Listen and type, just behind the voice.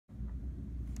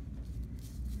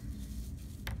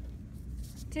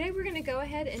Today we're going to go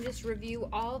ahead and just review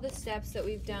all the steps that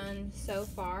we've done so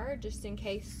far, just in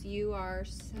case you are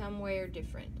somewhere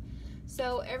different.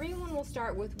 So everyone will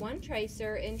start with one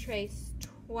tracer and trace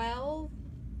 12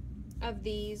 of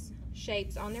these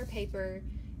shapes on their paper.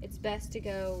 It's best to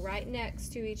go right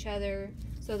next to each other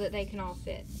so that they can all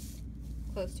fit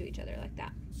close to each other like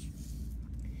that.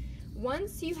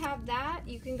 Once you have that,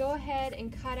 you can go ahead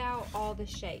and cut out all the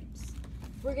shapes.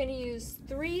 We're going to use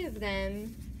 3 of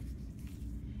them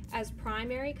as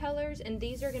primary colors, and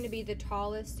these are going to be the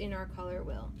tallest in our color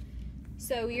wheel.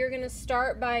 So you're going to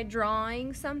start by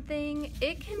drawing something.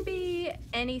 It can be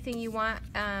anything you want.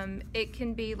 It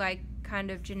can be like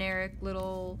kind of generic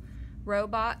little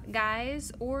robot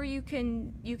guys, or you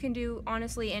can do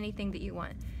honestly anything that you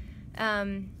want.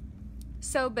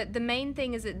 But the main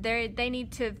thing is that they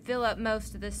need to fill up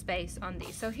most of the space on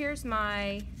these. So here's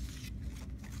my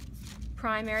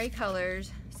primary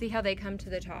colors. See how they come to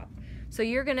the top. So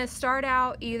you're going to start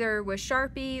out either with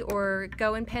Sharpie or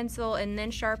go in pencil and then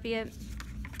Sharpie it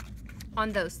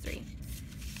on those 3.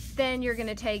 Then you're going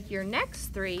to take your next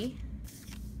 3,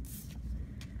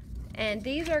 and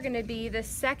these are going to be the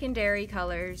secondary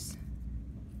colors,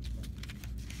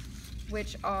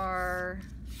 which are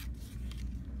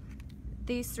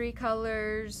these 3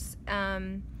 colors,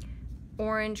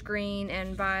 orange, green,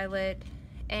 and violet,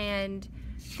 and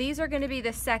these are going to be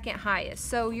the second highest.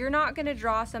 So you're not going to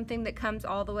draw something that comes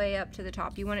all the way up to the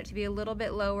top. You want it to be a little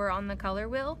bit lower on the color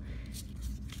wheel.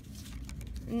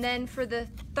 And then for the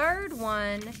third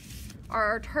one are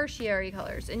our tertiary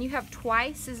colors. And you have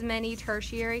twice as many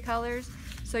tertiary colors.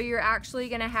 So you're actually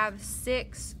going to have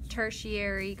 6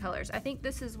 tertiary colors. I think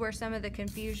this is where some of the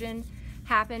confusion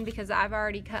happened because I've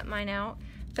already cut mine out.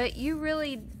 But you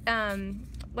really,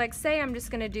 like say I'm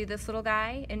just going to do this little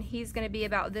guy and he's going to be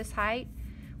about this height.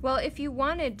 Well, if you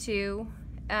wanted to,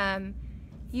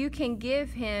 you could give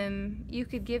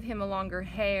him a longer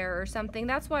hair or something.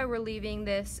 That's why we're leaving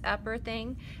this upper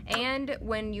thing. And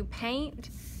when you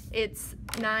paint, it's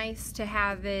nice to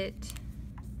have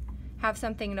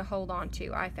something to hold on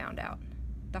to. I found out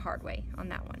the hard way on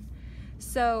that one.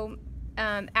 So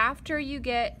after you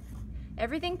get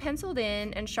everything penciled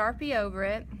in and Sharpie over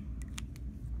it,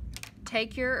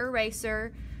 take your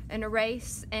eraser and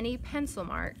erase any pencil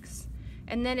marks.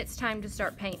 And then it's time to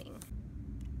start painting.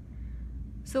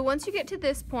 So once you get to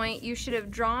this point, you should have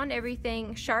drawn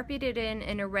everything, Sharpied it in,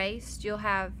 and erased. You'll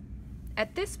have,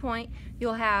 at this point,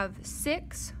 you'll have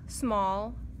 6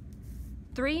 small,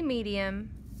 3 medium,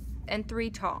 and 3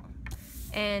 tall.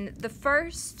 And the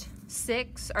first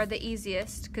 6 are the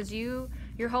easiest because your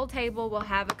whole table will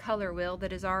have a color wheel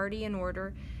that is already in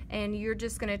order, and you're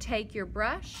just going to take your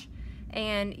brush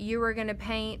and you are going to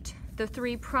paint the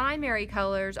 3 primary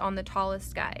colors on the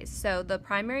tallest guys. So the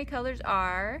primary colors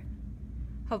are,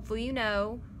 hopefully you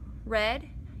know, red,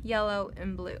 yellow,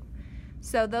 and blue.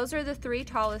 So those are the 3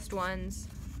 tallest ones,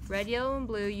 red, yellow, and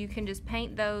blue. You can just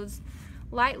paint those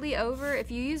lightly over. If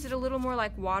you use it a little more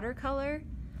like watercolor,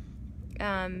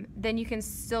 then you can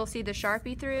still see the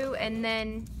Sharpie through. And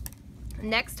then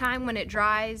next time when it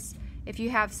dries, if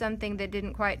you have something that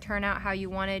didn't quite turn out how you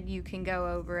wanted, you can go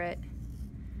over it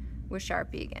with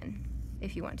Sharpie again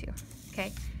if you want to.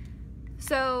 Okay,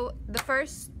 so the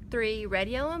first 3, red,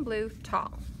 yellow, and blue,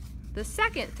 tall. The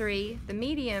second 3, the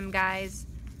medium guys,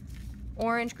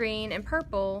 orange, green, and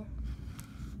purple,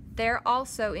 they're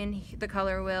also in the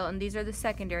color wheel, and these are the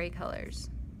secondary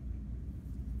colors.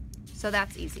 So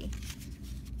that's easy.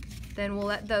 Then we'll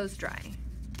let those dry.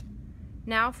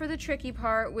 Now for the tricky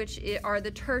part, which are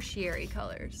the tertiary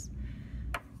colors.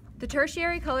 The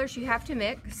tertiary colors you have to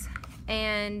mix,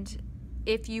 and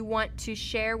if you want to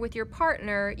share with your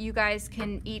partner, you guys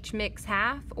can each mix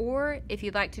half, or if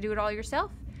you'd like to do it all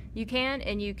yourself, you can,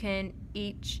 and you can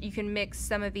mix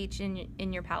some of each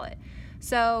in your palette.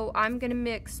 So I'm gonna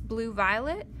mix blue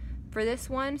violet for this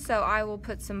one, so I will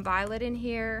put some violet in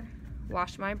here,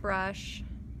 wash my brush,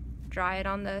 dry it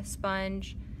on the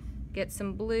sponge, get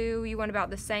some blue. You want about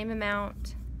the same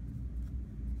amount.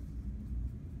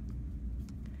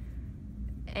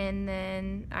 And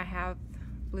then I have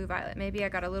blue violet. Maybe I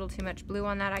got a little too much blue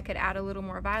on that. I could add a little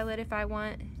more violet if I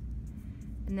want.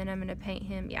 And then I'm going to paint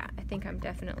him. Yeah, I think I'm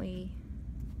definitely...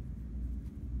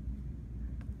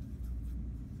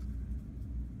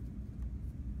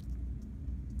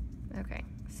 Okay,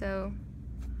 so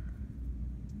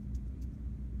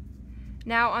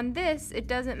now on this, it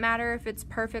doesn't matter if it's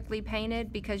perfectly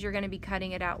painted because you're going to be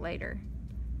cutting it out later.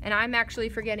 And I'm actually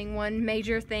forgetting one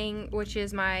major thing, which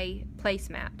is my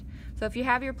placemat. So if you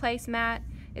have your placemat,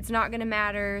 it's not going to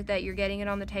matter that you're getting it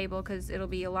on the table because it'll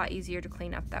be a lot easier to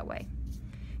clean up that way.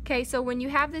 Okay, so when you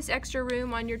have this extra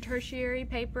room on your tertiary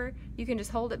paper, you can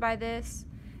just hold it by this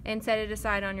and set it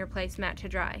aside on your placemat to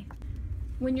dry.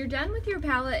 When you're done with your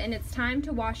palette and it's time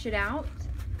to wash it out,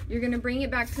 you're going to bring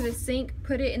it back to the sink,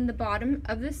 put it in the bottom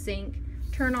of the sink,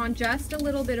 turn on just a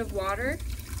little bit of water,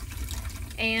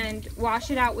 and wash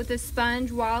it out with a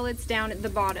sponge while it's down at the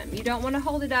bottom. You don't want to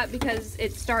hold it up because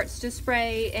it starts to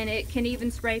spray, and it can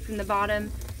even spray from the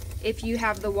bottom if you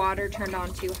have the water turned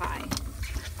on too high.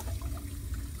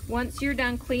 Once you're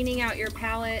done cleaning out your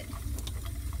palette,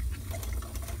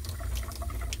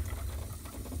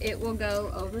 it will go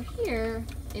over here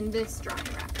in this drying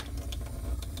rack.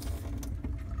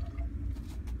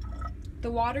 The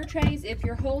water trays, if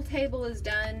your whole table is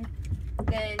done,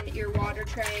 then your water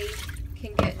tray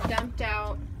can get dumped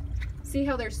out. See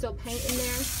how there's still paint in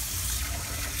there?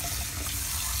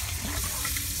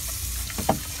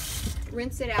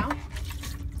 Rinse it out,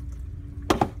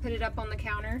 put it up on the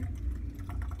counter.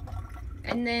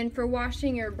 And then for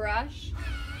washing your brush,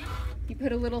 you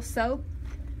put a little soap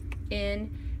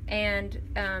in, and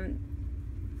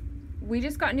we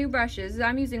just got new brushes.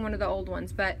 I'm using one of the old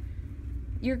ones, but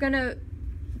you're gonna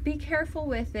be careful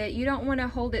with it. You don't want to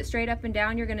hold it straight up and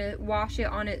down. You're gonna wash it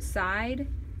on its side,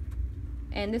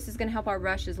 and this is gonna help our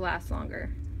brushes last longer.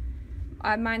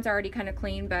 Mine's already kind of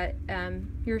clean, but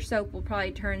your soap will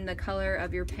probably turn the color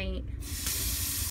of your paint